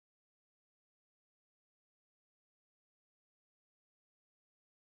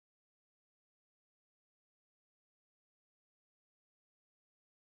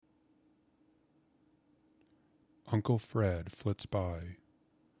Uncle Fred Flits by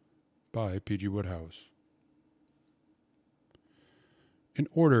P.G. Wodehouse. In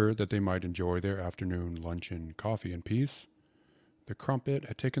order that they might enjoy their afternoon luncheon coffee in peace, the Crumpet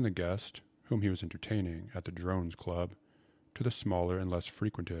had taken the guest, whom he was entertaining at the Drones Club, to the smaller and less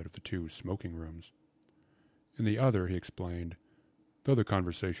frequented of the two smoking rooms. In the other, he explained, though the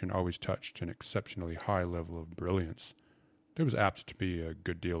conversation always touched an exceptionally high level of brilliance, there was apt to be a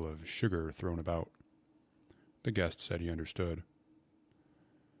good deal of sugar thrown about. The guest said he understood.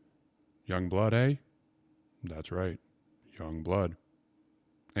 Young blood, eh? That's right, young blood.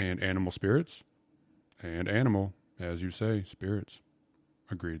 And animal spirits? And animal, as you say, spirits,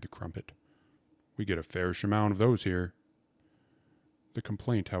 agreed the Crumpet. We get a fair amount of those here. The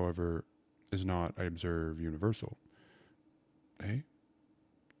complaint, however, is not, I observe, universal. Eh?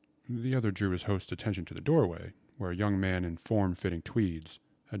 The other drew his host's attention to the doorway, where a young man in form-fitting tweeds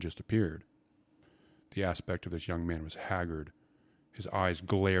had just appeared. The aspect of this young man was haggard. His eyes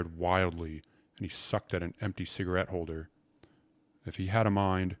glared wildly, and he sucked at an empty cigarette holder. If he had a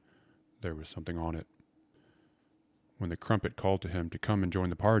mind, there was something on it. When the Crumpet called to him to come and join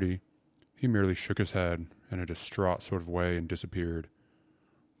the party, he merely shook his head in a distraught sort of way and disappeared,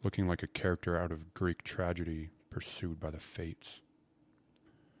 looking like a character out of Greek tragedy pursued by the fates.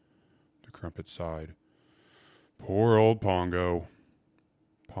 The Crumpet sighed. Poor old Pongo.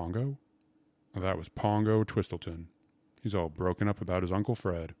 Pongo? That was Pongo Twistleton. He's all broken up about his Uncle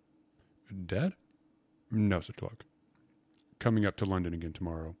Fred. Dead? No such luck. Coming up to London again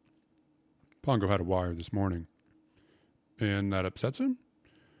tomorrow. Pongo had a wire this morning. And that upsets him?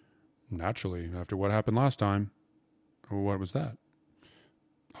 Naturally, after what happened last time. What was that?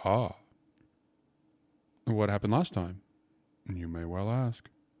 Ah. What happened last time? You may well ask.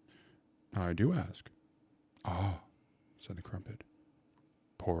 I do ask. Ah, said the Crumpet.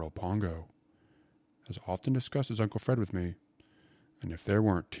 Poor old Pongo has often discussed his Uncle Fred with me, and if there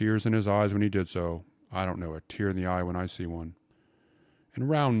weren't tears in his eyes when he did so, I don't know a tear in the eye when I see one. In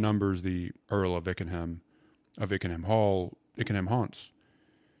round numbers, the Earl of Ickenham haunts.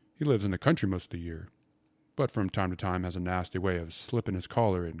 He lives in the country most of the year, but from time to time has a nasty way of slipping his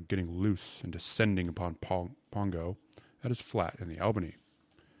collar and getting loose and descending upon Pongo at his flat in the Albany.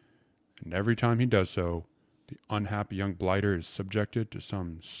 And every time he does so, the unhappy young blighter is subjected to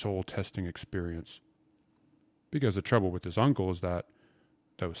some soul-testing experience. Because the trouble with his uncle is that,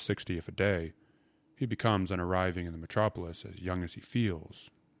 though 60 if a day, he becomes, on arriving in the metropolis, as young as he feels,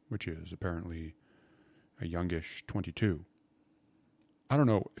 which is, apparently, a youngish 22. I don't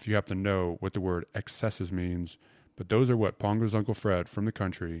know if you happen to know what the word excesses means, but those are what Pongo's Uncle Fred from the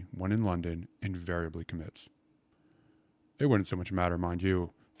country, when in London, invariably commits. It wouldn't so much matter, mind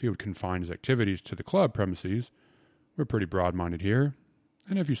you, if he would confine his activities to the club premises. We're pretty broad-minded here,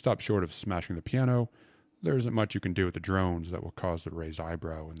 and if you stop short of smashing the piano, there isn't much you can do with the drones that will cause the raised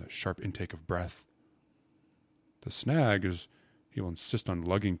eyebrow and the sharp intake of breath. The snag is he will insist on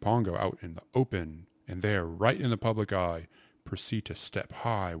lugging Pongo out in the open, and there, right in the public eye, proceed to step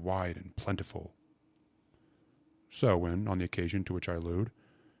high, wide, and plentiful. So when, on the occasion to which I allude,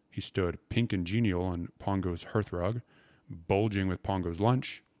 he stood pink and genial on Pongo's hearthrug, bulging with Pongo's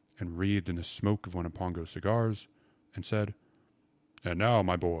lunch, and wreathed in the smoke of one of Pongo's cigars, and said, And now,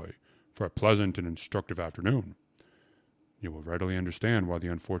 my boy, for a pleasant and instructive afternoon. You will readily understand why the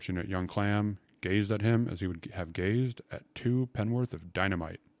unfortunate young clam gazed at him as he would have gazed at 2 pen'orth of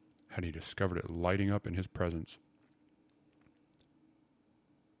dynamite, had he discovered it lighting up in his presence.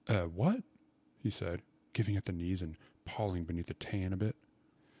 What? He said, giving at the knees and pawing beneath the tan a bit.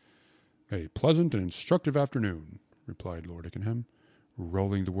 A pleasant and instructive afternoon, replied Lord Ickenham,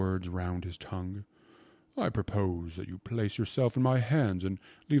 rolling the words round his tongue. I propose that you place yourself in my hands and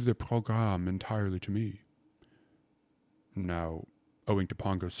leave the programme entirely to me. Now, owing to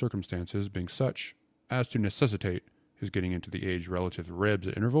Pongo's circumstances being such as to necessitate his getting into the aged relative's ribs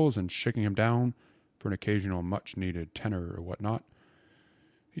at intervals and shaking him down for an occasional much-needed tenor or what-not,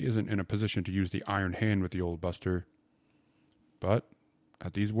 he isn't in a position to use the iron hand with the old buster. But,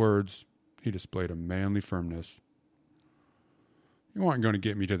 at these words, he displayed a manly firmness. You aren't going to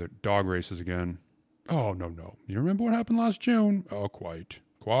get me to the dog races again. Oh, no. You remember what happened last June? Oh, quite.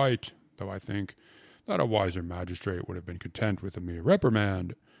 Though I think that a wiser magistrate would have been content with a mere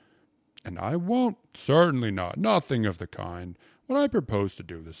reprimand. And I won't. Certainly not. Nothing of the kind. What I propose to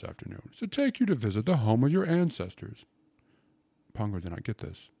do this afternoon is to take you to visit the home of your ancestors. Pongo did not get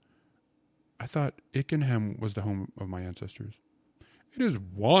this. I thought Ickenham was the home of my ancestors. It is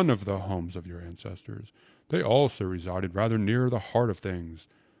one of the homes of your ancestors. They also resided rather near the heart of things,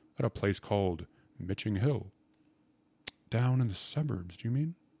 at a place called Mitching Hill. Down in the suburbs, do you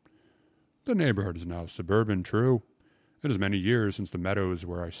mean? The neighborhood is now suburban, true. It is many years since the meadows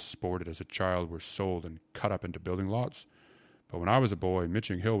where I sported as a child were sold and cut up into building lots. But when I was a boy,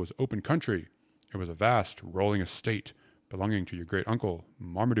 Mitching Hill was open country. It was a vast, rolling estate belonging to your great-uncle,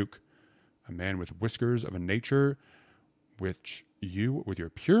 Marmaduke, a man with whiskers of a nature which you, with your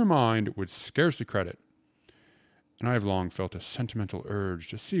pure mind, would scarcely credit. And I have long felt a sentimental urge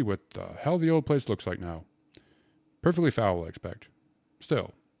to see what the hell the old place looks like now. Perfectly foul, I expect.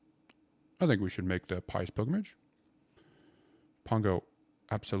 Still, I think we should make the pious pilgrimage. Pongo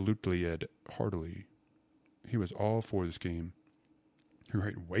absolutely-ed heartily. He was all for the scheme. The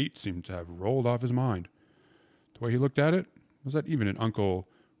great weight seemed to have rolled off his mind. The way he looked at it was that even an uncle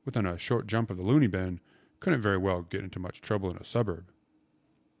within a short jump of the loony bin couldn't very well get into much trouble in a suburb.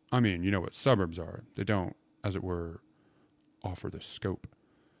 I mean, you know what suburbs are. They don't, as it were, offer the scope.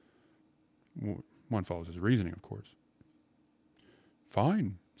 One follows his reasoning, of course.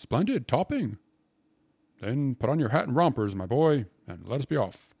 Fine. Splendid. Topping. Then put on your hat and rompers, my boy, and let us be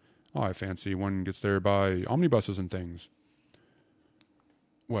off. I fancy one gets there by omnibuses and things.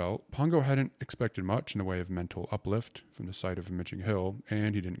 Well, Pongo hadn't expected much in the way of mental uplift from the sight of Mitching Hill,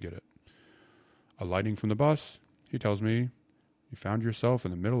 and he didn't get it. Alighting from the bus, he tells me, you found yourself in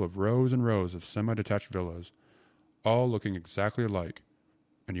the middle of rows and rows of semi-detached villas, all looking exactly alike.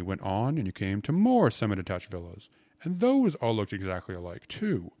 And you went on and you came to more semi-detached villas, and those all looked exactly alike,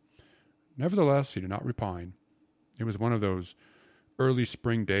 too. Nevertheless, he did not repine. It was one of those early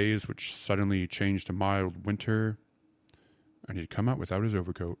spring days which suddenly changed to mild winter, and he'd come out without his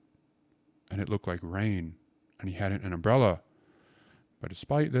overcoat, and it looked like rain, and he hadn't an umbrella. But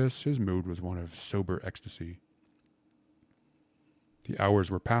despite this, his mood was one of sober ecstasy. The hours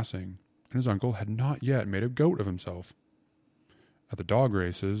were passing, and his uncle had not yet made a goat of himself. At the dog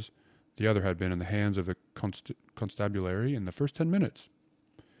races, the other had been in the hands of the constabulary in the first 10 minutes.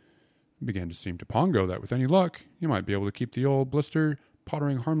 It began to seem to Pongo that with any luck, he might be able to keep the old blister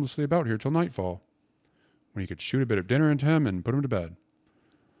pottering harmlessly about here till nightfall, when he could shoot a bit of dinner into him and put him to bed.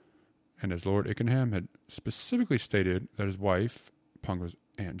 And as Lord Ickenham had specifically stated that his wife, Pongo's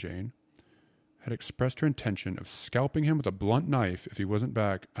Aunt Jane, had expressed her intention of scalping him with a blunt knife if he wasn't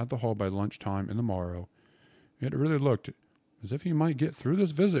back at the hall by lunchtime in the morrow, it really looked as if he might get through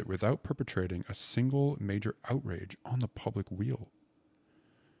this visit without perpetrating a single major outrage on the public weal.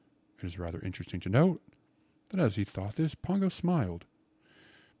 It is rather interesting to note that as he thought this, Pongo smiled,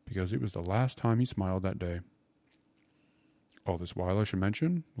 because it was the last time he smiled that day. All this while, I should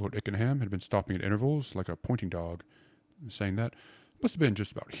mention, Lord Ickenham had been stopping at intervals like a pointing dog, saying that it must have been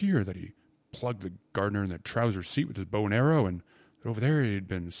just about here that he plugged the gardener in the trouser seat with his bow and arrow, and that over there he had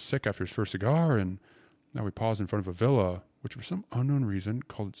been sick after his first cigar, and now he paused in front of a villa, which for some unknown reason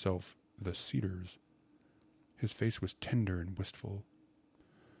called itself the Cedars. His face was tender and wistful.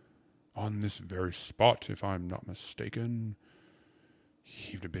 On this very spot, if I'm not mistaken,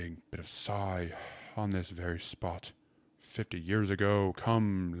 he heaved a big bit of sigh, on this very spot, 50 years ago,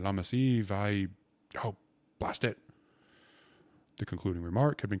 come Lammas Eve, oh, blast it. The concluding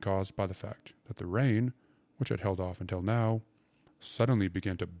remark had been caused by the fact that the rain, which had held off until now, suddenly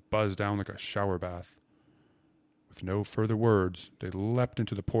began to buzz down like a shower bath. With no further words, they leapt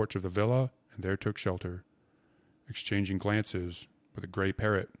into the porch of the villa and there took shelter, exchanging glances with a gray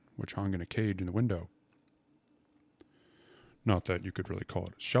parrot which hung in a cage in the window. Not that you could really call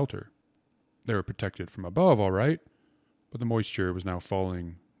it a shelter. They were protected from above, all right, but the moisture was now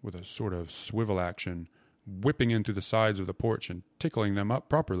falling with a sort of swivel action, whipping in through the sides of the porch and tickling them up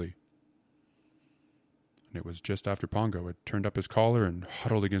properly. And it was just after Pongo had turned up his collar and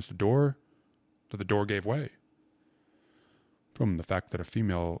huddled against the door that the door gave way. From the fact that a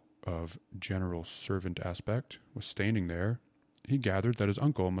female of general servant aspect was standing there, he gathered that his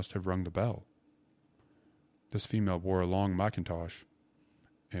uncle must have rung the bell. This female wore a long mackintosh,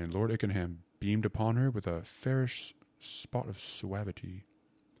 and Lord Ickenham beamed upon her with a fairish spot of suavity.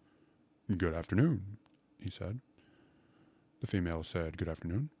 "Good afternoon," he said. The female said, "Good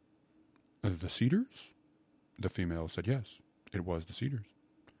afternoon." "The Cedars?" The female said yes, it was the Cedars.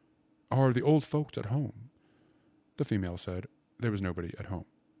 "Are the old folks at home?" The female said there was nobody at home.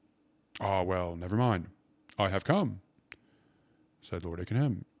 "Ah, well, never mind. I have come," said Lord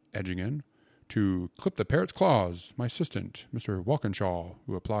Ickenham, edging in, "to clip the parrot's claws. My assistant, Mr. Walkinshaw,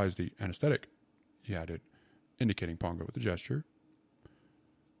 who applies the anesthetic," he added, indicating Pongo with a gesture.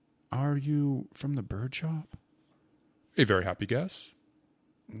 "Are you from the bird shop?" "A very happy guess."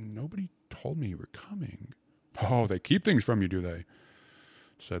 "Nobody told me you were coming." "Oh, they keep things from you, do they?"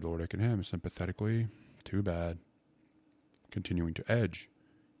 said Lord Ickenham sympathetically. "Too bad." Continuing to edge,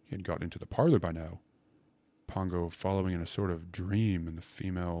 he had got into the parlor by now. Pongo following in a sort of dream and the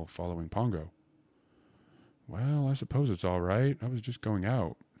female following Pongo. Well, I suppose it's all right. I was just going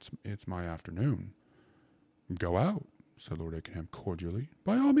out. It's my afternoon. Go out, said Lord Ickenham cordially.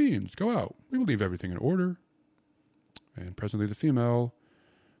 By all means, go out. We will leave everything in order. And presently the female,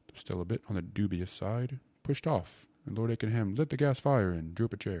 though still a bit on the dubious side, pushed off, and Lord Ickenham lit the gas fire and drew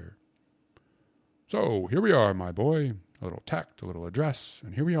up a chair. So, here we are, my boy. A little tact, a little address,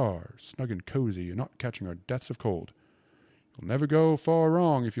 and here we are, snug and cozy and not catching our deaths of cold. You'll never go far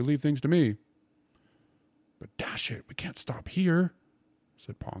wrong if you leave things to me. But dash it, we can't stop here,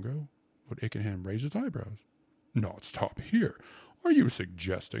 said Pongo. Lord Ickenham raised his eyebrows. Not stop here? Are you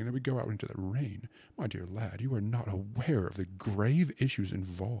suggesting that we go out into the rain? My dear lad, you are not aware of the grave issues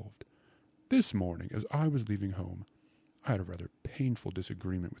involved. This morning, as I was leaving home, I had a rather painful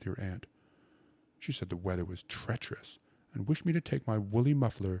disagreement with your aunt. She said the weather was treacherous and wished me to take my woolly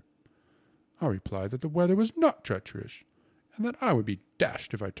muffler. I replied that the weather was not treacherous and that I would be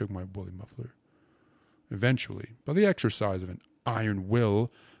dashed if I took my woolly muffler. Eventually, by the exercise of an iron will,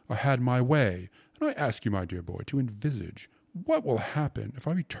 I had my way, and I ask you, my dear boy, to envisage what will happen if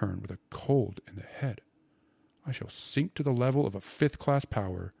I return with a cold in the head. I shall sink to the level of a fifth-class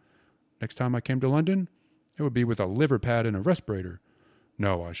power. Next time I came to London, it would be with a liver pad and a respirator.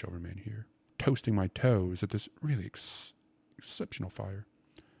 No, I shall remain here, toasting my toes at this really exceptional fire.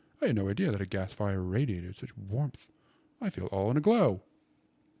 I had no idea that a gas fire radiated such warmth. I feel all in a glow.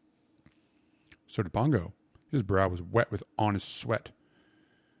 So did Pongo. His brow was wet with honest sweat.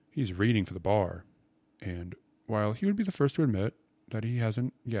 He's reading for the bar, and while he would be the first to admit that he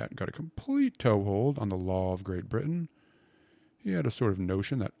hasn't yet got a complete toehold on the law of Great Britain, he had a sort of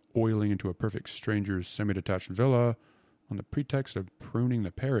notion that oiling into a perfect stranger's semi-detached villa on the pretext of pruning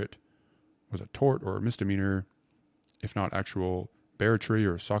the parrot was a tort or a misdemeanor, if not actual barratry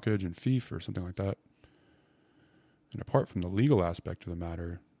or sockage and fief or something like that. And apart from the legal aspect of the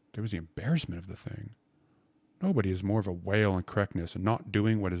matter, there was the embarrassment of the thing. Nobody is more of a whale in correctness and not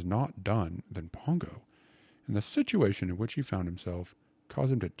doing what is not done than Pongo, and the situation in which he found himself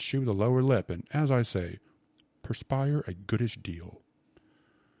caused him to chew the lower lip and, as I say, perspire a goodish deal.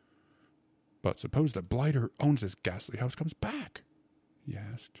 But suppose the blighter owns this ghastly house comes back, he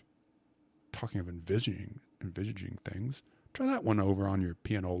asked. Talking of envisaging things, try that one over on your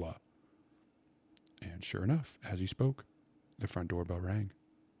pianola. And sure enough, as he spoke, the front doorbell rang.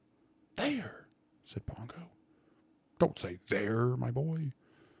 There, said Pongo. Don't say there, my boy.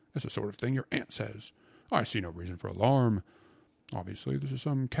 That's the sort of thing your aunt says. I see no reason for alarm. Obviously, this is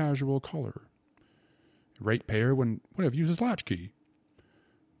some casual caller. A ratepayer would have used his latchkey.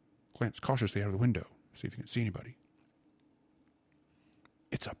 Glance cautiously out of the window, see if you can see anybody.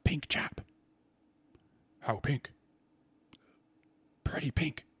 It's a pink chap. How pink? Pretty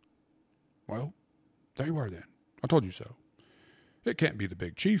pink. Well, there you are then. I told you so. It can't be the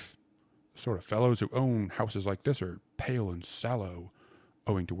big chief. The sort of fellows who own houses like this are pale and sallow,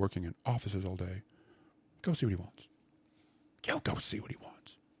 owing to working in offices all day. Go see what he wants. You go see what he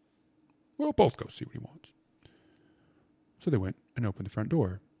wants. We'll both go see what he wants. So they went and opened the front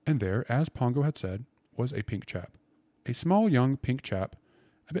door, and there, as Pongo had said, was a pink chap. A small young pink chap,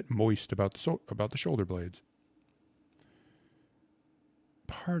 a bit moist about the shoulder blades.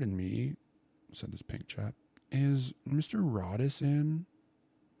 Pardon me, said this pink chap. Is Mr. Roddice in?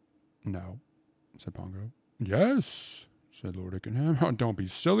 No, said Pongo. Yes, said Lord Ickenham. Oh, don't be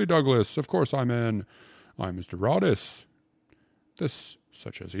silly, Douglas. Of course I'm in. I'm Mr. Roddice. This,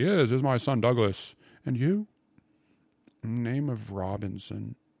 such as he is my son Douglas. And you? Name of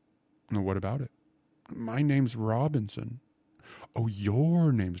Robinson. What about it? My name's Robinson. Oh,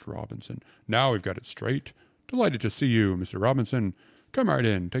 your name's Robinson. Now we've got it straight. Delighted to see you, Mr. Robinson. Come right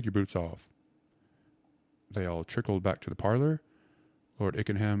in. Take your boots off. They all trickled back to the parlor, Lord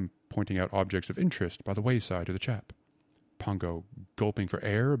Ickenham pointing out objects of interest by the wayside to the chap. Pongo gulping for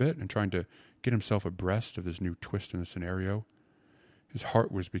air a bit and trying to get himself abreast of this new twist in the scenario. His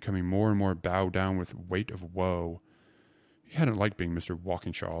heart was becoming more and more bowed down with weight of woe. He hadn't liked being Mr.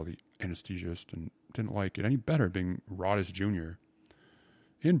 Walkinshaw, the anesthesiast, and didn't like it any better being Roddice Jr.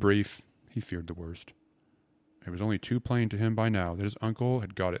 In brief, he feared the worst. It was only too plain to him by now that his uncle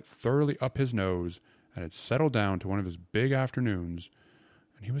had got it thoroughly up his nose and had settled down to one of his big afternoons,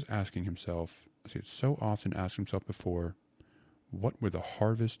 and he was asking himself, as he had so often asked himself before, what would the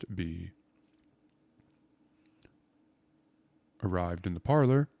harvest be? Arrived in the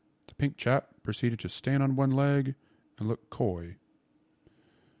parlor, the pink chap proceeded to stand on one leg and look coy.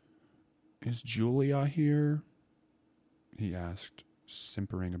 Is Julia here? He asked,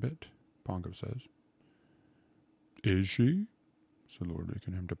 simpering a bit, Pongo says. Is she? Said Lord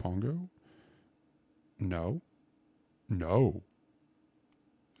Ickenham to Pongo. No. No.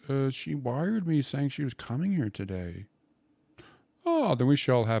 She wired me saying she was coming here today. Oh, then we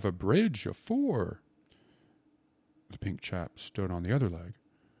shall have a bridge of 4. The pink chap stood on the other leg.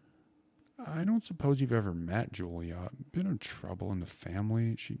 I don't suppose you've ever met Julia. Been in trouble in the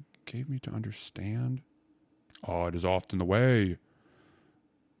family, she gave me to understand. Oh, it is often the way.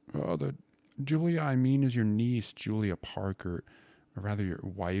 Oh, the Julia I mean is your niece, Julia Parker. Or rather, your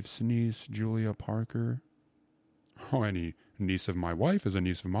wife's niece, Julia Parker. Oh, any niece of my wife is a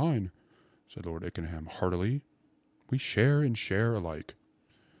niece of mine, said Lord Ickenham heartily. We share and share alike.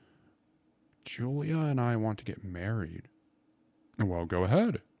 Julia and I want to get married. Well, go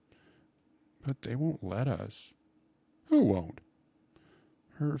ahead. But they won't let us. Who won't?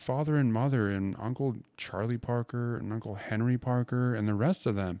 Her father and mother and Uncle Charlie Parker and Uncle Henry Parker and the rest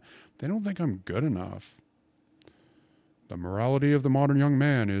of them. They don't think I'm good enough. The morality of the modern young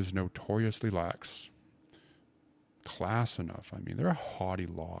man is notoriously lax. Class enough, I mean. They're a haughty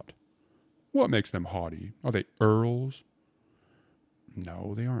lot. What makes them haughty? Are they earls?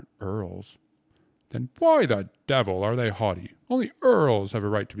 No, they aren't earls. Then why the devil are they haughty? Only earls have a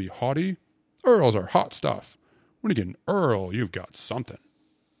right to be haughty. Earls are hot stuff. When you get an earl, you've got something.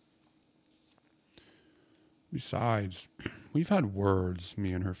 Besides, we've had words,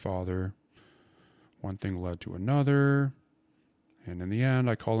 me and her father. One thing led to another, and in the end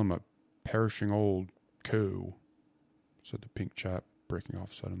I call him a perishing old coo, said the pink chap, breaking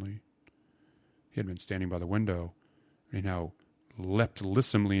off suddenly. He had been standing by the window, and he now leapt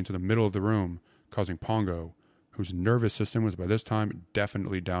lissomely into the middle of the room, causing Pongo, whose nervous system was by this time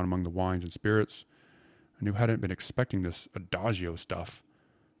definitely down among the wines and spirits, and who hadn't been expecting this adagio stuff,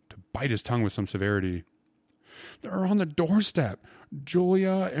 to bite his tongue with some severity. They're on the doorstep.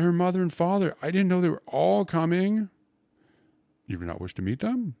 Julia, her mother and father. I didn't know they were all coming. You do not wish to meet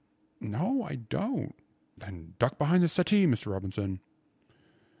them? No, I don't. Then duck behind the settee, Mr. Robinson,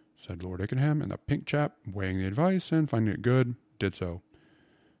 said Lord Ickenham, and the pink chap, weighing the advice and finding it good, did so.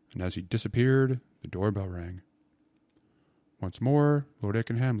 And as he disappeared, the doorbell rang. Once more, Lord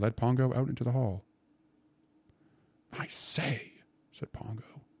Ickenham led Pongo out into the hall. I say, said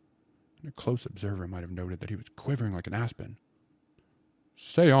Pongo, and a close observer might have noted that he was quivering like an aspen.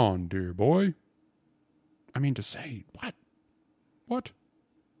 Say on, dear boy. I mean to say, what? What?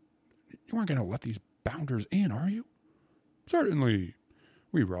 You aren't going to let these bounders in, are you? Certainly.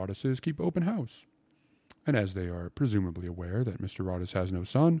 We Rodises keep open house. And as they are presumably aware that Mr. Rodis has no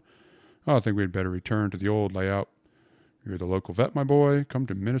son, I think we'd better return to the old layout. You're the local vet, my boy, come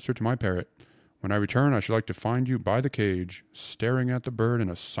to minister to my parrot. When I return, I should like to find you by the cage, staring at the bird in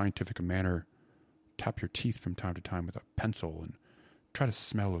a scientific manner. Tap your teeth from time to time with a pencil and try to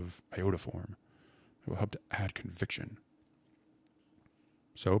smell of iodoform. It will help to add conviction.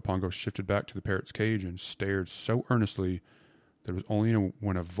 So Pongo shifted back to the parrot's cage and stared so earnestly that it was only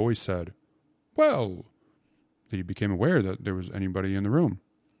when a voice said, Well, that he became aware that there was anybody in the room.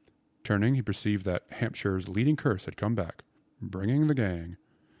 Turning, he perceived that Hampshire's leading curse had come back, bringing the gang.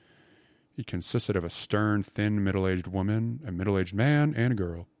 It consisted of a stern, thin, middle-aged woman, a middle-aged man, and a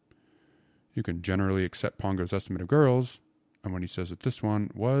girl. You can generally accept Pongo's estimate of girls, and when he says that this one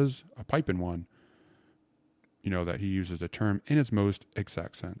was a piping one, you know that he uses the term in its most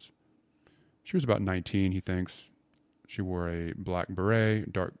exact sense. She was about 19, he thinks. She wore a black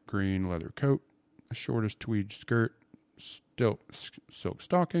beret, dark green leather coat, a shortish tweed skirt, silk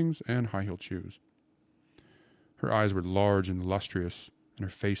stockings, and high-heeled shoes. Her eyes were large and lustrous, and her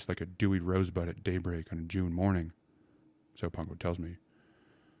face like a dewy rosebud at daybreak on a June morning. So Pongo tells me.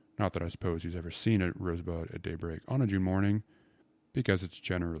 Not that I suppose he's ever seen a rosebud at daybreak on a June morning, because it's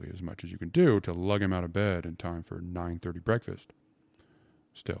generally as much as you can do to lug him out of bed in time for 9:30 breakfast.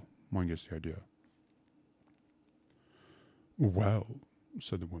 Still, one gets the idea. Well,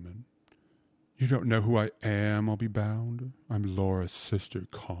 said the woman, you don't know who I am, I'll be bound. I'm Laura's sister,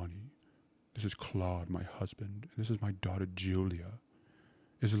 Connie. This is Claude, my husband, and this is my daughter, Julia.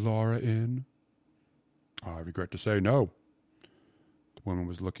 Is Laura in? I regret to say no. The woman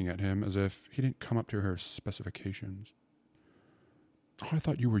was looking at him as if he didn't come up to her specifications. I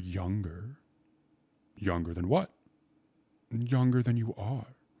thought you were younger. Younger than what? Younger than you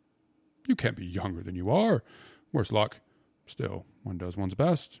are. You can't be younger than you are. Worse luck. Still, one does one's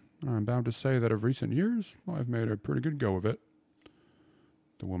best, and I'm bound to say that of recent years, I've made a pretty good go of it.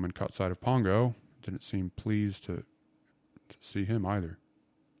 The woman caught sight of Pongo, didn't seem pleased to see him either.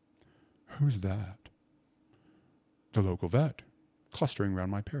 Who's that? The local vet, clustering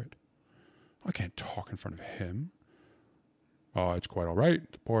round my parrot. I can't talk in front of him. Oh, it's quite all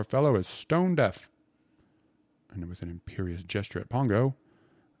right. The poor fellow is stone deaf. And with an imperious gesture at Pongo,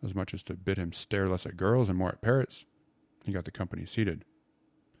 as much as to bid him stare less at girls and more at parrots. He got the company seated.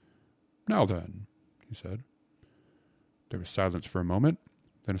 "Now then," he said. There was silence for a moment,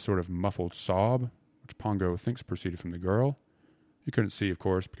 then a sort of muffled sob, which Pongo thinks proceeded from the girl. He couldn't see, of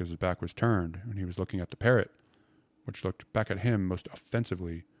course, because his back was turned, and he was looking at the parrot, which looked back at him most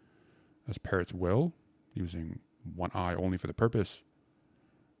offensively, as parrots will, using one eye only for the purpose,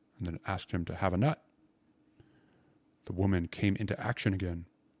 and then asked him to have a nut. The woman came into action again.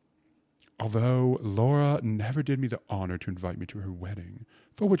 "Although Laura never did me the honor to invite me to her wedding,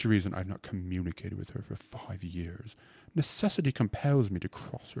 for which reason I had not communicated with her for 5 years, necessity compels me to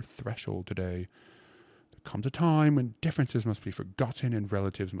cross her threshold today. There comes a time when differences must be forgotten and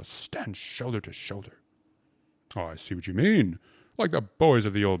relatives must stand shoulder to shoulder." "Oh, I see what you mean. Like the boys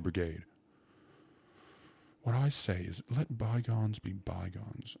of the old brigade." "What I say is, let bygones be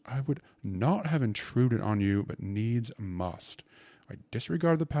bygones. I would not have intruded on you, but needs must. I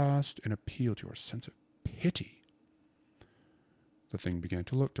disregard the past and appeal to your sense of pity." The thing began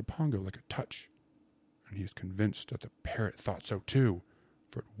to look to Pongo like a touch, and he is convinced that the parrot thought so too,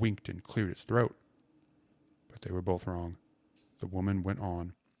 for it winked and cleared its throat. But they were both wrong. The woman went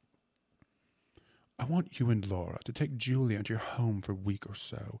on. "I want you and Laura to take Julia into your home for a week or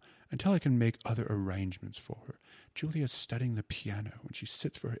so, until I can make other arrangements for her. Julia is studying the piano, and she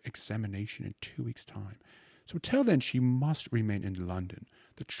sits for her examination in 2 weeks' time. So till then she must remain in London.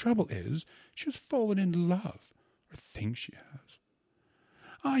 The trouble is, she has fallen in love, or thinks she has."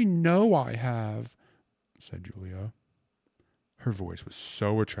 "I know I have," said Julia. Her voice was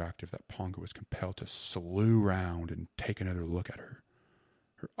so attractive that Pongo was compelled to slew round and take another look at her.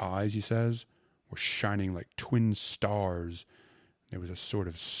 Her eyes, he says, were shining like twin stars. There was a sort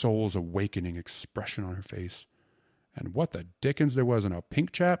of soul's awakening expression on her face. And what the dickens there was in a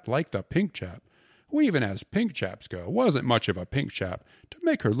pink chap like the pink chap, who even as pink chaps go, wasn't much of a pink chap. To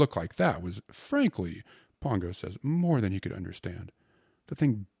make her look like that was, frankly, Pongo says, more than he could understand. The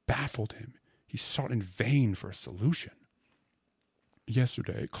thing baffled him. He sought in vain for a solution.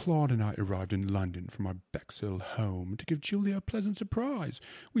 "Yesterday, Claude and I arrived in London from our Bexhill home to give Julia a pleasant surprise.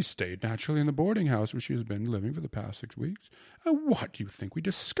 We stayed naturally in the boarding house where she has been living for the past 6 weeks. And what do you think we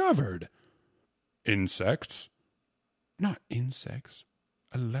discovered?" "Insects?" "Not insects.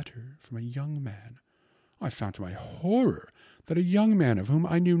 A letter from a young man. I found to my horror that a young man of whom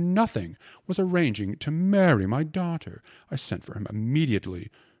I knew nothing was arranging to marry my daughter. I sent for him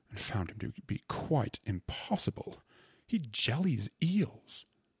immediately and found him to be quite impossible. He jellies eels."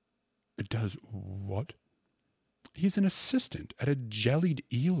 "Does what?" "He's an assistant at a jellied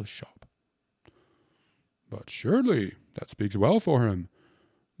eel shop." "But surely that speaks well for him.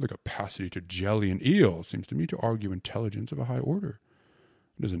 The capacity to jelly an eel seems to me to argue intelligence of a high order.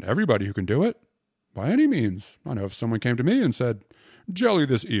 It isn't everybody who can do it, by any means. I know if someone came to me and said, 'Jelly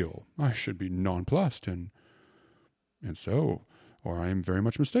this eel,' I should be nonplussed, and so, or I am very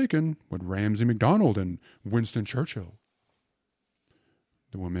much mistaken, would Ramsay MacDonald and Winston Churchill."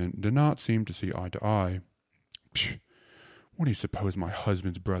 The woman did not seem to see eye to eye. "Psh, what do you suppose my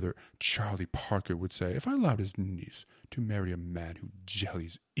husband's brother, Charlie Parker, would say if I allowed his niece to marry a man who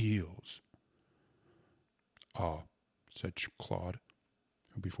jellies eels?" "Ah," said Claude,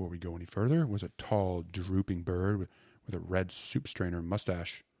 who, before we go any further, was a tall, drooping bird with a red soup strainer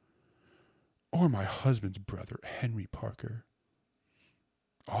mustache. "Or my husband's brother, Henry Parker."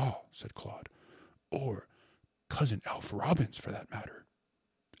 "Ah," said Claude, "or Cousin Alf Robbins, for that matter."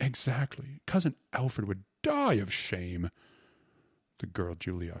 "Exactly. Cousin Alfred would die of shame." The girl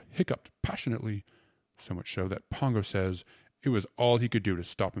Julia hiccuped passionately, so much so that Pongo says it was all he could do to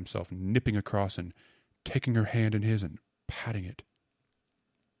stop himself nipping across and taking her hand in his and patting it.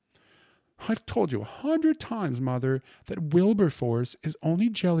 "I've told you 100 times, Mother, that Wilberforce is only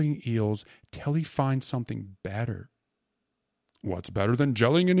jellying eels till he finds something better." "What's better than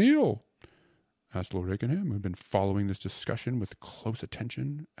jellying an eel?" asked Lord Rickenham, who had been following this discussion with close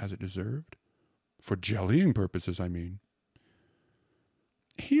attention, as it deserved. "For jellying purposes, I mean."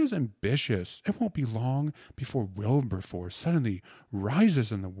 "He is ambitious. It won't be long before Wilberforce suddenly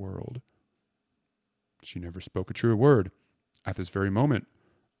rises in the world." She never spoke a truer word. At this very moment,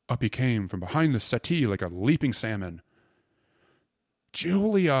 up he came from behind the settee like a leaping salmon.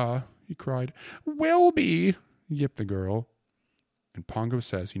 "Julia!" he cried. "Wilby!" yipped the girl. And Pongo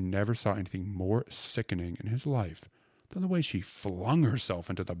says he never saw anything more sickening in his life than the way she flung herself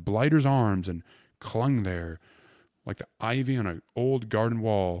into the blighter's arms and clung there like the ivy on an old garden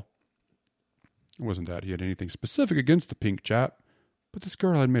wall. It wasn't that he had anything specific against the pink chap, but this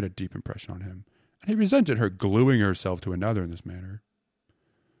girl had made a deep impression on him, and he resented her gluing herself to another in this manner.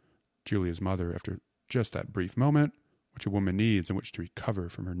 Julia's mother, after just that brief moment, which a woman needs in which to recover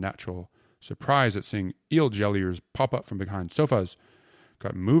from her natural surprise at seeing eel jelliers pop up from behind sofas,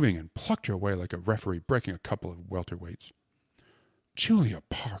 got moving and plucked her away like a referee breaking a couple of welterweights. "Julia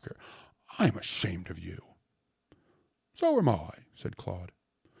Parker, I'm ashamed of you." "So am I," said Claude.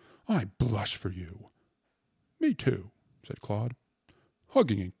 "I blush for you." "Me too," said Claude.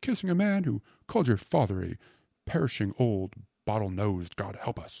 "Hugging and kissing a man who called your father a perishing old bottle-nosed God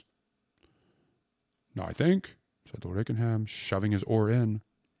help us." "I think," said Lord Ickenham, shoving his oar in,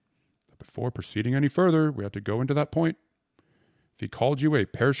 "that before proceeding any further, we have to go into that point. If he called you a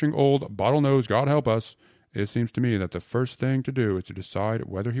perishing old bottle-nosed God help us, it seems to me that the first thing to do is to decide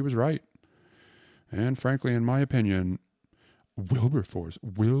whether he was right. And frankly, in my opinion, Wilberforce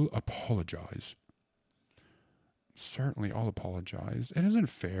will apologize." "Certainly I'll apologize. It isn't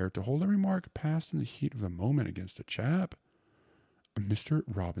fair to hold a remark passed in the heat of the moment against a chap." "Mr.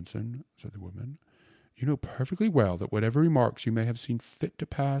 Robinson," said the woman, "you know perfectly well that whatever remarks you may have seen fit to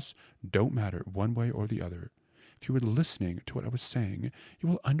pass don't matter one way or the other. If you were listening to what I was saying, you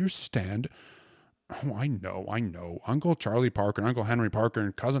will understand—" "Oh, I know. Uncle Charlie Parker and Uncle Henry Parker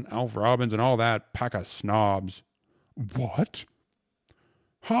and Cousin Alf Robbins and all that pack of snobs." "What?"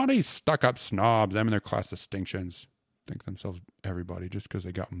 "Haughty, stuck-up snobs, them and their class distinctions. Think themselves everybody just because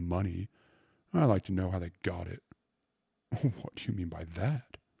they got money. I'd like to know how they got it." "What do you mean by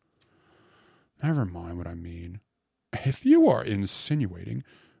that?" "Never mind what I mean. If you are insinuating—"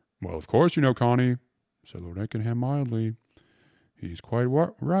 "Well, of course you know, Connie," said Lord Ickenham mildly. "He's quite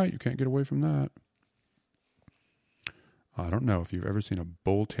right. You can't get away from that." I don't know if you've ever seen a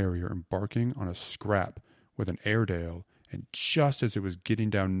bull terrier embarking on a scrap with an Airedale, and just as it was getting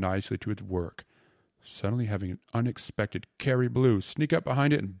down nicely to its work, suddenly having an unexpected Kerry Blue sneak up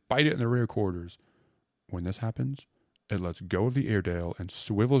behind it and bite it in the rear quarters. When this happens, it lets go of the Airedale and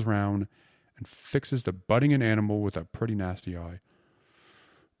swivels round and fixes the butting-in animal with a pretty nasty eye.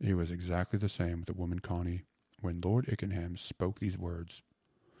 It was exactly the same with the woman Connie when Lord Ickenham spoke these words.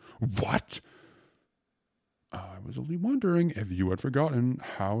 "What?" "I was only wondering if you had forgotten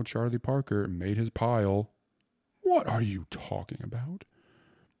how Charlie Parker made his pile." "What are you talking about?"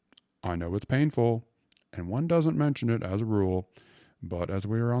 "I know it's painful, and one doesn't mention it as a rule, but as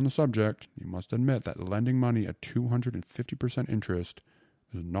we are on the subject, you must admit that lending money at 250% interest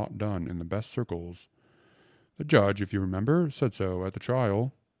is not done in the best circles. The judge, if you remember, said so at the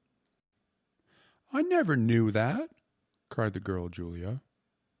trial." "I never knew that," cried the girl Julia.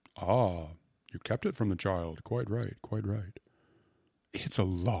 "Ah, you kept it from the child. Quite right. It's a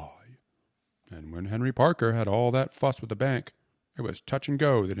lie. And when Henry Parker had all that fuss with the bank, it was touch and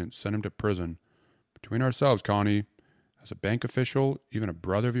go. They didn't send him to prison. Between ourselves, Connie, as a bank official, even a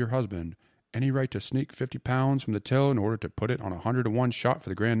brother of your husband, any right to sneak £50 from the till in order to put it on a 100-to-1 shot for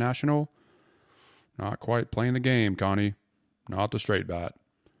the Grand National? Not quite playing the game, Connie. Not the straight bat.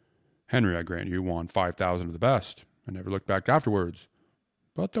 Henry, I grant you, won 5,000 of the best, and never looked back afterwards.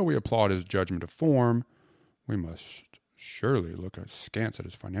 But though we applaud his judgment of form, we must surely look askance at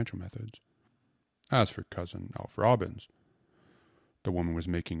his financial methods. As for Cousin Alf Robbins," the woman was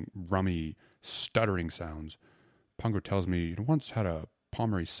making rummy, stuttering sounds. "Pungo tells me it once had a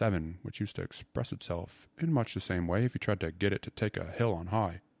Pommery 7, which used to express itself in much the same way if you tried to get it to take a hill on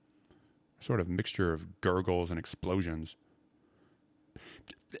high. A sort of mixture of gurgles and explosions."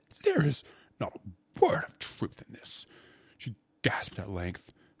 "There is not a word of truth in this," she gasped at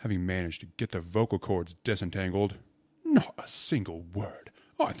length, having managed to get the vocal cords disentangled. "Not a single word.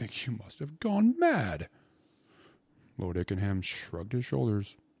 I think you must have gone mad." Lord Ickenham shrugged his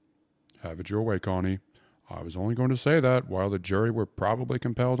shoulders. "Have it your way, Connie. I was only going to say that, while the jury were probably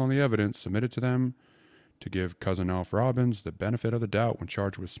compelled on the evidence submitted to them to give Cousin Alf Robbins the benefit of the doubt when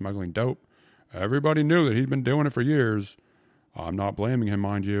charged with smuggling dope, everybody knew that he'd been doing it for years. I'm not blaming him,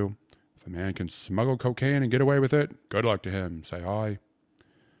 mind you. If a man can smuggle cocaine and get away with it, good luck to him, say I.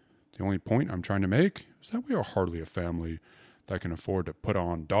 The only point I'm trying to make is that we are hardly a family that can afford to put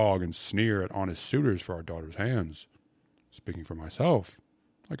on dog and sneer at honest suitors for our daughter's hands. Speaking for myself,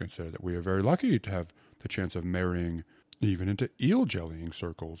 I consider that we are very lucky to have the chance of marrying even into eel jellying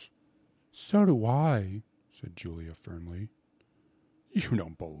circles." "So do I," said Julia firmly. "You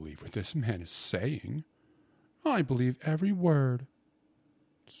don't believe what this man is saying?" "I believe every word."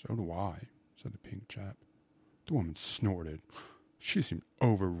 "So do I," said the pink chap. The woman snorted. She seemed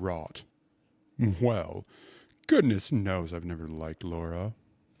overwrought. "Well, goodness knows I've never liked Laura,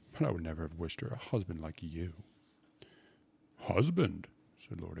 but I would never have wished her a husband like you." "Husband?"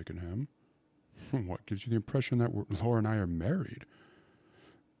 said Lord Ickenham. "What gives you the impression that Laura and I are married?"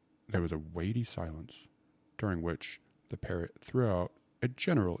 There was a weighty silence, during which the parrot threw out a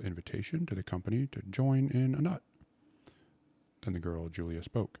general invitation to the company to join in a nut. Then the girl, Julia,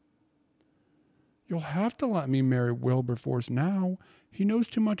 spoke. You'll have to let me marry Wilberforce now. He knows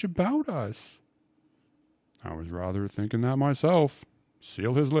too much about us. I was rather thinking that myself.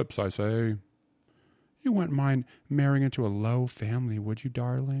 Seal his lips, I say. You wouldn't mind marrying into a low family, would you,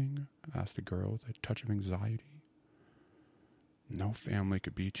 darling? Asked the girl with a touch of anxiety. No family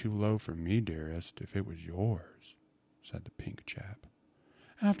could be too low for me, dearest, if it was yours, said the pink chap.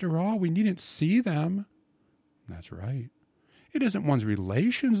 After all, we needn't see them. That's right. It isn't one's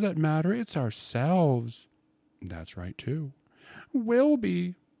relations that matter, it's ourselves. That's right, too.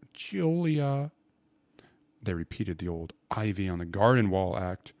 Wilby, Julia. They repeated the old ivy on the garden wall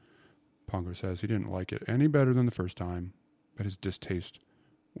act. Pongo says he didn't like it any better than the first time, but his distaste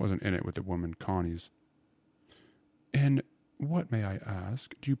wasn't in it with the woman Connie's. And what, may I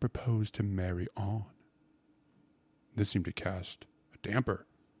ask, do you propose to marry on? This seemed to cast a damper.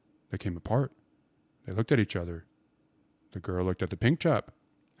 They came apart. They looked at each other. The girl looked at the pink chap,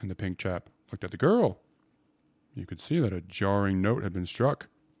 and the pink chap looked at the girl. You could see that a jarring note had been struck.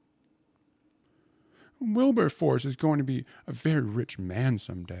 Wilberforce is going to be a very rich man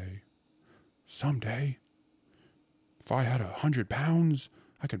someday. Someday? If I had 100 pounds,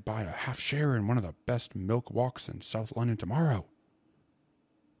 I could buy a half share in one of the best milk walks in South London tomorrow.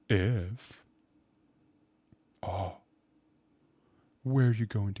 If? Ah. Where are you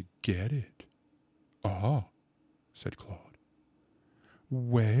going to get it? Ah, said Claude.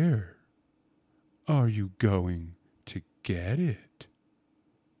 Where are you going to get it?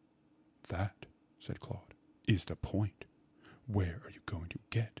 That, said Claude, is the point. Where are you going to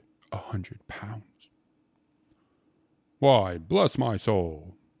get 100 pounds? Why, bless my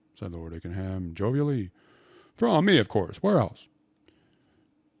soul, said Lord Ickenham jovially. From me, of course. Where else?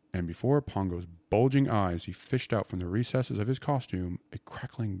 And before Pongo's bulging eyes, he fished out from the recesses of his costume a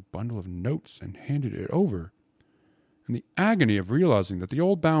crackling bundle of notes and handed it over. And the agony of realizing that the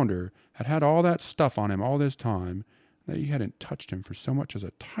old bounder had had all that stuff on him all this time, that he hadn't touched him for so much as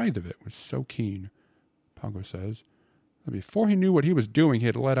a tithe of it, was so keen, Pongo says, that before he knew what he was doing, he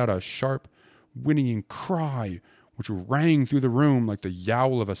had let out a sharp, whinnying cry, which rang through the room like the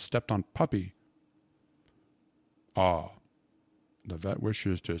yowl of a stepped-on puppy. Ah, the vet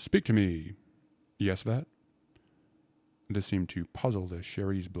wishes to speak to me. Yes, vet? This seemed to puzzle the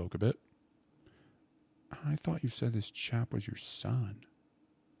Sherry's bloke a bit. I thought you said this chap was your son.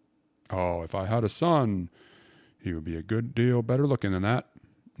 Oh, if I had a son, he would be a good deal better looking than that.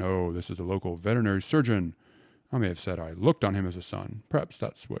 No, this is a local veterinary surgeon. I may have said I looked on him as a son. Perhaps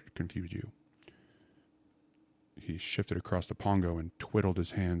that's what confused you. He shifted across to Pongo and twiddled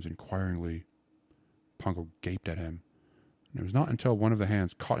his hands inquiringly. Pongo gaped at him, and it was not until one of the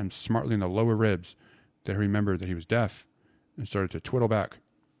hands caught him smartly in the lower ribs that he remembered that he was deaf and started to twiddle back.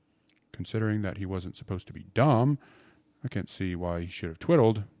 Considering that he wasn't supposed to be dumb, I can't see why he should have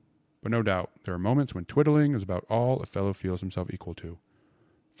twiddled, but no doubt there are moments when twiddling is about all a fellow feels himself equal to.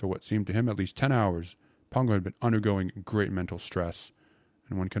 For what seemed to him at least 10 hours, Pongo had been undergoing great mental stress,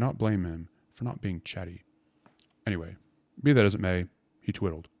 and one cannot blame him for not being chatty. Anyway, be that as it may, he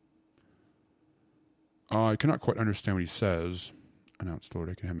twiddled. I cannot quite understand what he says, announced Lord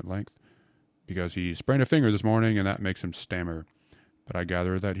Ickenham at length, because he sprained a finger this morning, and that makes him stammer. But I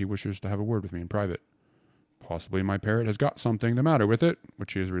gather that he wishes to have a word with me in private. Possibly my parrot has got something the matter with it,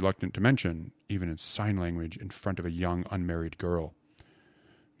 which he is reluctant to mention, even in sign language in front of a young unmarried girl.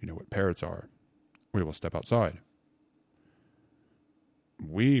 You know what parrots are. We will step outside.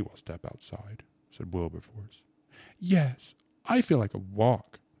 We will step outside, said Wilberforce. Yes, I feel like a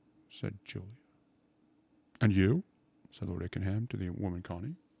walk, said Julia. And you? Said Lord Ickenham to the woman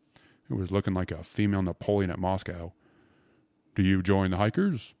Connie, who was looking like a female Napoleon at Moscow. Do you join the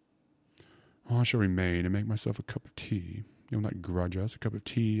hikers? I shall remain and make myself a cup of tea. You'll not grudge us a cup of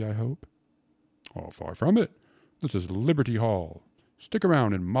tea, I hope? Oh, far from it. This is Liberty Hall. Stick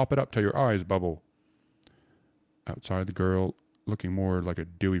around and mop it up till your eyes bubble. Outside, the girl, looking more like a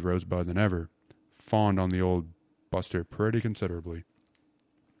dewy rosebud than ever, fawned on the old buster pretty considerably.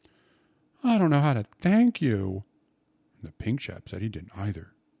 I don't know how to thank you. The pink chap said he didn't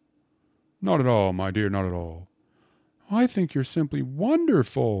either. Not at all, my dear, not at all. I think you're simply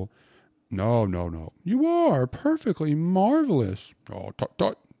wonderful. No. You are perfectly marvelous. Oh, tut.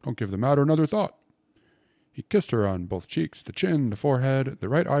 Don't give the matter another thought. He kissed her on both cheeks, the chin, the forehead, the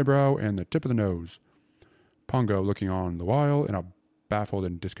right eyebrow, and the tip of the nose. Pongo looking on the while in a baffled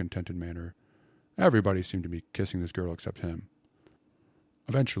and discontented manner. Everybody seemed to be kissing this girl except him.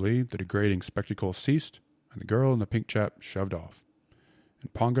 Eventually, the degrading spectacle ceased, and the girl and the pink chap shoved off,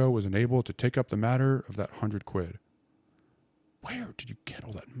 and Pongo was enabled to take up the matter of that 100 quid. Where did you get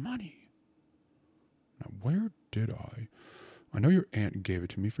all that money? Now, where did I? I know your aunt gave it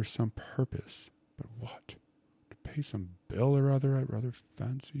to me for some purpose, but what? To pay some bill or other I rather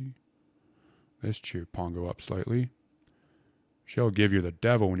fancy? This cheered Pongo up slightly. She'll give you the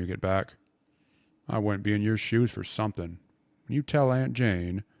devil when you get back. I wouldn't be in your shoes for something. When you tell Aunt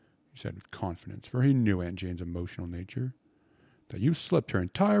Jane, he said with confidence, for he knew Aunt Jane's emotional nature, that you slipped her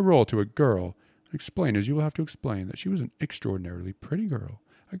entire role to a girl, and explain as you will have to explain that she was an extraordinarily pretty girl,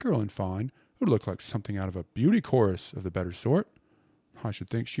 a girl in fine, who looked like something out of a beauty chorus of the better sort. I should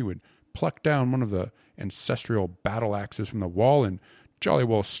think she would pluck down one of the ancestral battle axes from the wall and jolly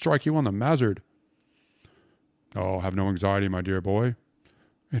well strike you on the mazzard. Oh, have no anxiety, my dear boy.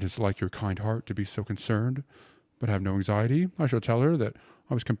 It is like your kind heart to be so concerned. But have no anxiety. I shall tell her that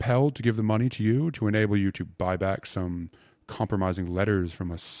I was compelled to give the money to you to enable you to buy back some compromising letters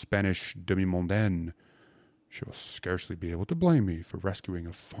from a Spanish demi-mondaine. She will scarcely be able to blame me for rescuing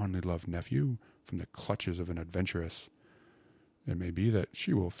a fondly loved nephew from the clutches of an adventuress. It may be that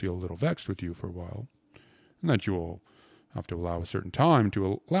she will feel a little vexed with you for a while, and that you will have to allow a certain time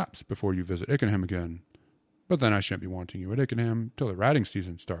to elapse before you visit Ickenham again. But then I shan't be wanting you at Ickenham till the ratting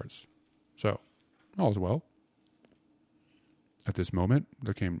season starts. So, all is well. At this moment,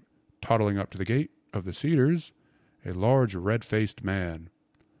 there came toddling up to the gate of the Cedars a large red-faced man.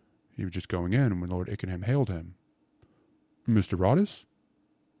 He was just going in when Lord Ickenham hailed him. Mr. Roddice?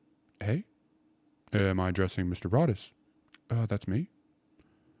 Hey? Am I addressing Mr. Roddice? That's me.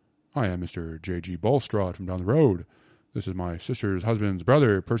 I am Mr. J.G. Bulstrode from down the road. This is my sister's husband's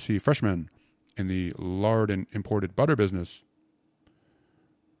brother, Percy Freshman, in the lard and imported butter business.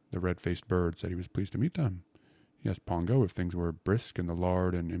 The red-faced bird said he was pleased to meet them. He asked Pongo if things were brisk in the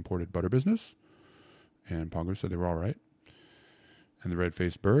lard and imported butter business, and Pongo said they were all right. And the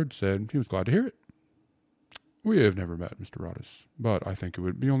red-faced bird said he was glad to hear it. We have never met, Mr. Roddice, but I think it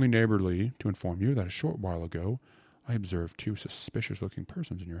would be only neighborly to inform you that a short while ago I observed two suspicious-looking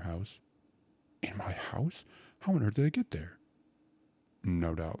persons in your house. In my house? How on earth did they get there?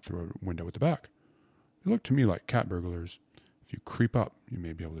 No doubt through a window at the back. They look to me like cat burglars. If you creep up, you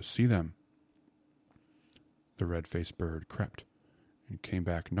may be able to see them. The red-faced bird crept, and came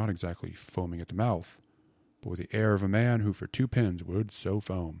back not exactly foaming at the mouth, but with the air of a man who for 2 pins would so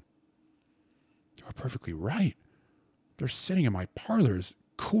foam. You are perfectly right. They're sitting in my parlors,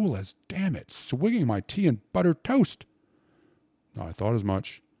 cool as damn it, swigging my tea and buttered toast. I thought as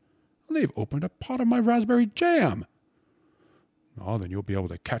much. They've opened a pot of my raspberry jam. Oh, then you'll be able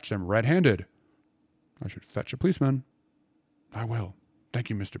to catch them red-handed. I should fetch a policeman. I will. Thank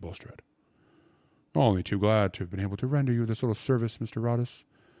you, Mr. Bulstrode. Only too glad to have been able to render you this little service, Mr. Roddice.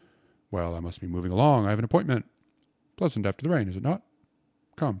 Well, I must be moving along. I have an appointment. Pleasant after the rain, is it not?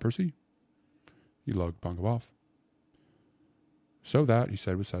 Come, Percy. He lugged Pongo off. So that, he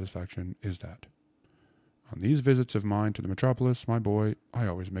said with satisfaction, is that. On these visits of mine to the metropolis, my boy, I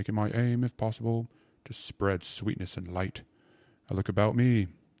always make it my aim, if possible, to spread sweetness and light. I look about me,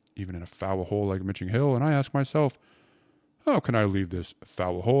 even in a foul hole like Mitching Hill, and I ask myself, how can I leave this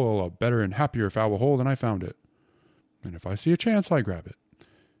foul hole a better and happier foul hole than I found it? And if I see a chance, I grab it.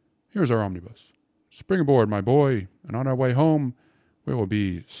 Here's our omnibus. Spring aboard, my boy, and on our way home, we will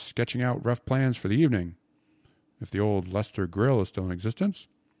be sketching out rough plans for the evening. If the old Leicester Grill is still in existence,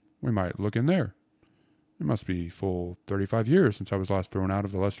 we might look in there. It must be full 35 years since I was last thrown out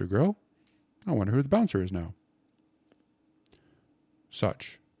of the Leicester Grill. I wonder who the bouncer is now.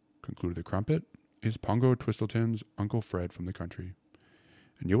 Such, concluded the Crumpet, is Pongo Twistleton's Uncle Fred from the country.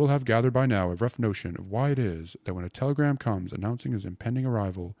 And you will have gathered by now a rough notion of why it is that when a telegram comes announcing his impending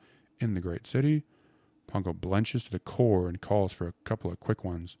arrival in the great city, Pongo blenches to the core and calls for a couple of quick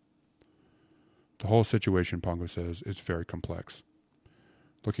ones. The whole situation, Pongo says, is very complex.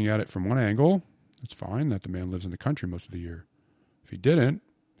 Looking at it from one angle, it's fine that the man lives in the country most of the year. If he didn't,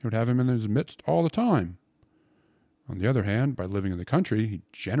 he would have him in his midst all the time. On the other hand, by living in the country, he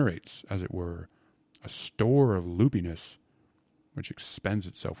generates, as it were, a store of loopiness, which expends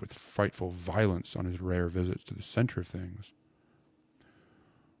itself with frightful violence on his rare visits to the center of things.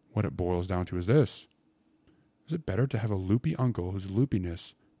 What it boils down to is this. Is it better to have a loopy uncle whose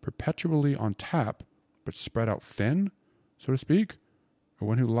loopiness perpetually on tap, but spread out thin, so to speak, or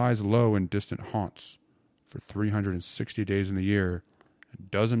one who lies low in distant haunts for 360 days in the year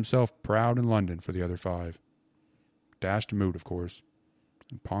and does himself proud in London for the other 5? Dashed mood, of course,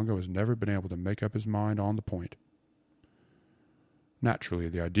 and Pongo has never been able to make up his mind on the point. Naturally,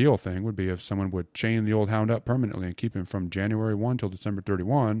 the ideal thing would be if someone would chain the old hound up permanently and keep him from January 1 till December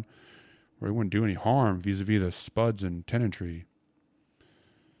 31, where he wouldn't do any harm vis-a-vis the spuds and tenantry.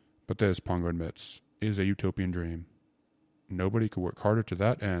 But this, Pongo admits, is a utopian dream. Nobody could work harder to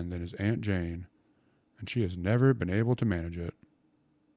that end than his Aunt Jane, and she has never been able to manage it.